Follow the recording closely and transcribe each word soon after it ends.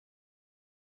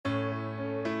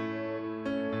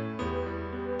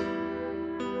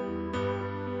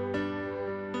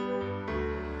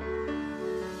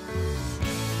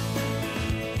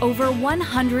Over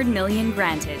 100 million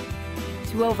granted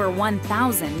to over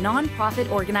 1,000 nonprofit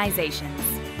organizations.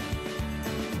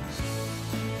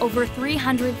 Over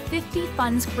 350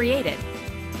 funds created,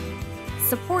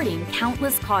 supporting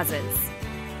countless causes.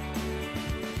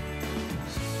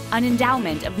 An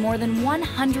endowment of more than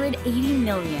 180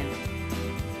 million,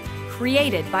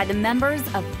 created by the members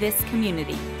of this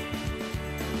community.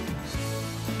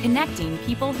 Connecting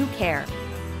people who care,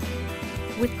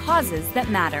 with causes that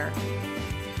matter.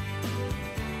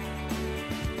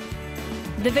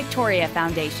 The Victoria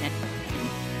Foundation,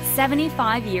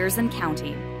 75 years and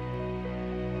counting.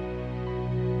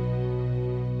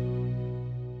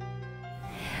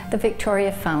 The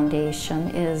Victoria Foundation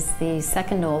is the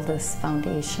second oldest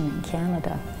foundation in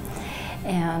Canada,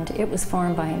 and it was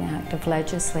formed by an act of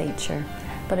legislature,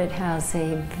 but it has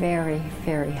a very,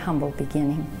 very humble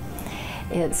beginning.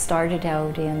 It started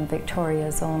out in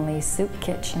Victoria's only soup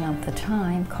kitchen of the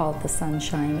time, called the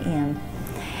Sunshine Inn,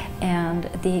 and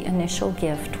the initial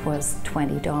gift was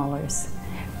 $20.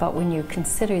 But when you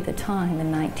consider the time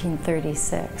in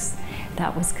 1936,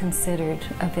 that was considered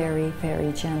a very,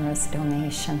 very generous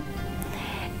donation.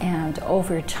 And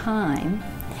over time,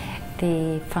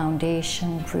 the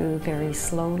foundation grew very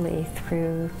slowly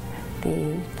through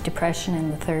the Depression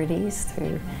in the 30s,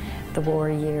 through the war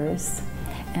years.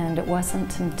 And it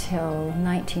wasn't until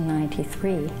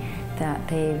 1993 that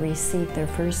they received their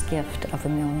first gift of $1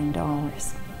 million.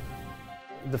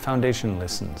 The foundation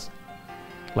listens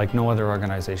like no other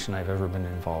organization I've ever been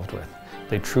involved with.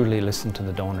 They truly listen to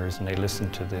the donors and they listen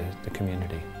to the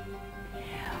community.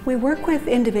 We work with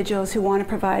individuals who want to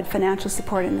provide financial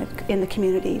support in the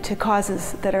community to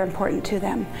causes that are important to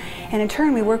them. And in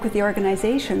turn, we work with the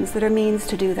organizations that are means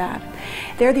to do that.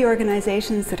 They're the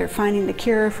organizations that are finding the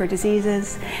cure for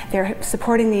diseases, they're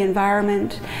supporting the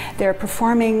environment, they're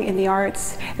performing in the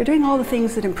arts, they're doing all the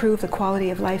things that improve the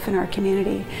quality of life in our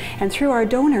community. And through our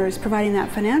donors providing that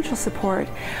financial support,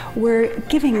 we're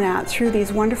giving that through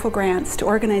these wonderful grants to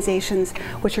organizations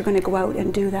which are going to go out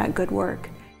and do that good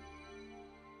work.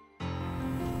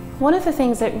 One of the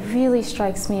things that really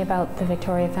strikes me about the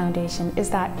Victoria Foundation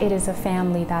is that it is a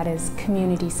family that is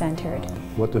community-centered.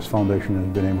 What this foundation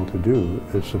has been able to do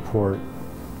is support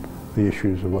the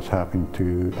issues of what's happening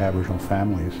to Aboriginal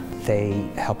families. They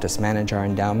helped us manage our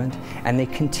endowment, and they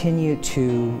continue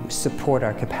to support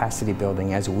our capacity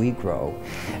building as we grow.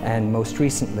 And most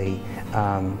recently,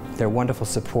 their wonderful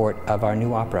support of our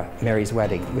new opera, Mary's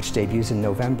Wedding, which debuts in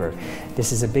November.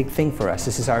 This is a big thing for us.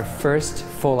 This is our first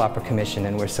full opera commission,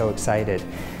 and we're so excited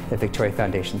that Victoria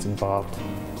Foundation's involved.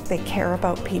 They care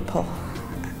about people,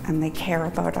 and they care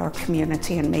about our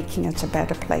community and making it a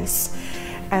better place.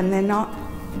 And they're not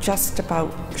just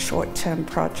about short-term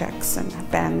projects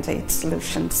and band-aid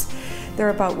solutions. They're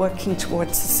about working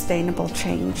towards sustainable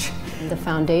change. The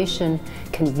foundation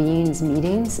convenes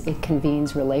meetings, it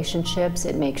convenes relationships,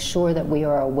 it makes sure that we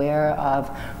are aware of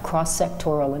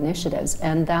cross-sectoral initiatives,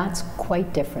 and that's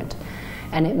quite different.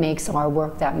 And it makes our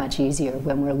work that much easier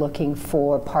when we're looking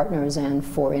for partners and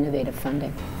for innovative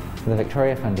funding. The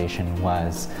Victoria Foundation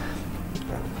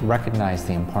recognized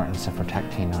the importance of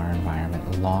protecting our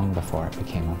environment long before it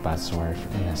became a buzzword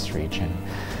in this region.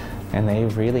 And they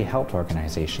really helped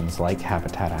organizations like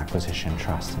Habitat Acquisition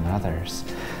Trust and others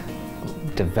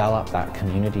develop that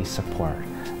community support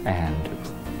and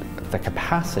the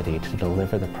capacity to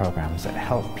deliver the programs that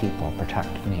help people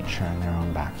protect nature in their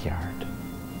own backyard.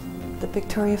 The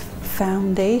Victoria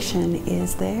Foundation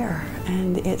is there,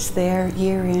 and it's there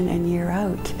year in and year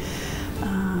out.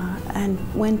 And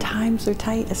when times are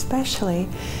tight especially,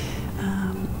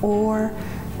 or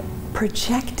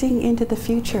projecting into the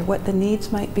future what the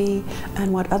needs might be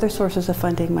and what other sources of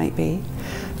funding might be,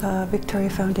 Victoria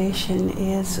Foundation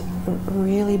is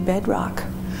really bedrock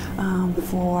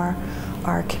for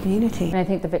our community. And I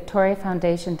think the Victoria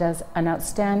Foundation does an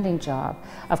outstanding job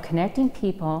of connecting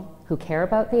people who care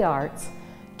about the arts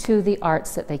to the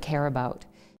arts that they care about.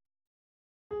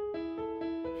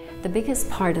 The biggest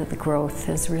part of the growth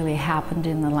has really happened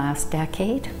in the last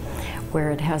decade, where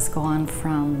it has gone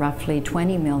from roughly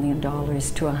 $20 million to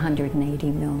 $180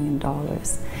 million.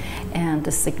 And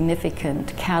a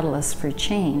significant catalyst for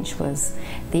change was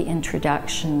the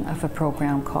introduction of a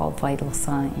program called Vital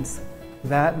Signs.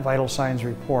 That Vital Signs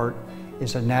report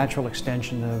is a natural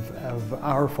extension of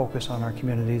our focus on our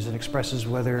communities. It expresses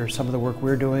whether some of the work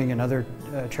we're doing and other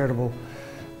charitable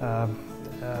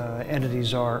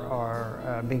entities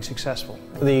are being successful.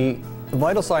 The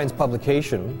Vital Signs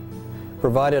publication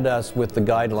provided us with the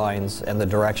guidelines and the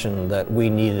direction that we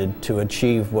needed to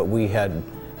achieve what we had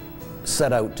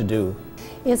set out to do.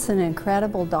 It's an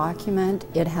incredible document.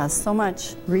 It has so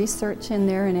much research in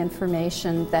there and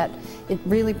information that it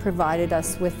really provided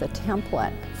us with a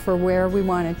template for where we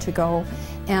wanted to go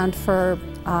and for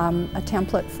a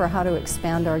template for how to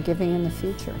expand our giving in the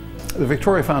future. The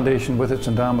Victoria Foundation, with its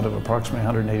endowment of approximately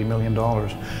 $180 million,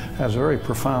 has a very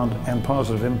profound and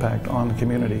positive impact on the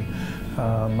community.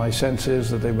 My sense is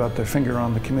that they've got their finger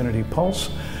on the community pulse,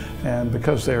 and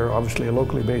because they're obviously a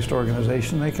locally based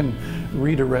organization, they can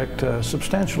redirect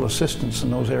substantial assistance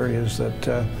in those areas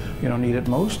that need it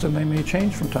most, and they may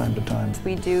change from time to time.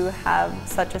 We do have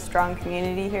such a strong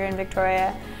community here in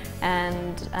Victoria,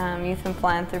 and Youth and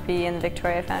Philanthropy and the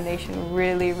Victoria Foundation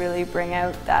really bring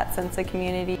out that sense of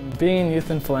community. Being in Youth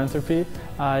and Philanthropy,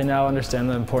 I now understand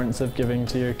the importance of giving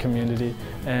to your community,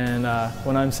 and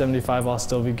when I'm 75 I'll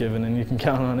still be giving, and you can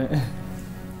count on it.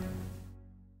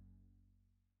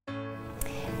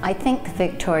 I think the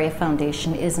Victoria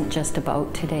Foundation isn't just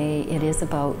about today, it is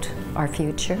about our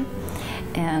future,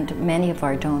 and many of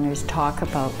our donors talk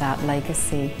about that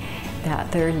legacy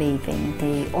that they're leaving,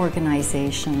 the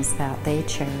organizations that they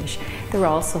cherish. They're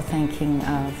also thinking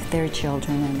of their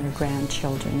children and their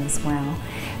grandchildren as well,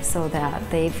 so that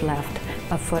they've left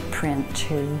a footprint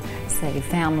to say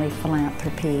family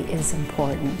philanthropy is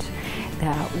important,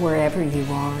 that wherever you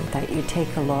are, that you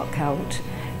take a look out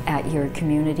at your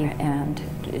community and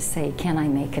say, can I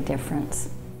make a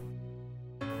difference?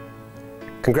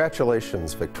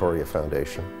 Congratulations, Victoria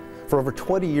Foundation. For over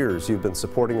 20 years, you've been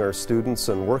supporting our students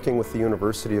and working with the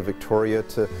University of Victoria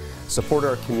to support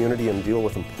our community and deal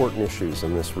with important issues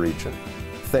in this region.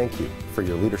 Thank you for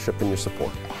your leadership and your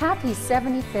support. Happy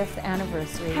 75th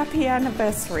anniversary. Happy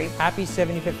anniversary. Happy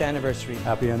 75th anniversary.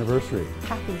 Happy anniversary.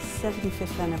 Happy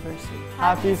 75th anniversary.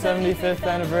 Happy 75th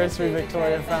anniversary,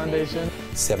 Victoria Foundation.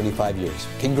 75 years.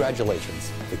 Congratulations,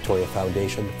 Victoria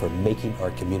Foundation, for making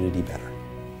our community better.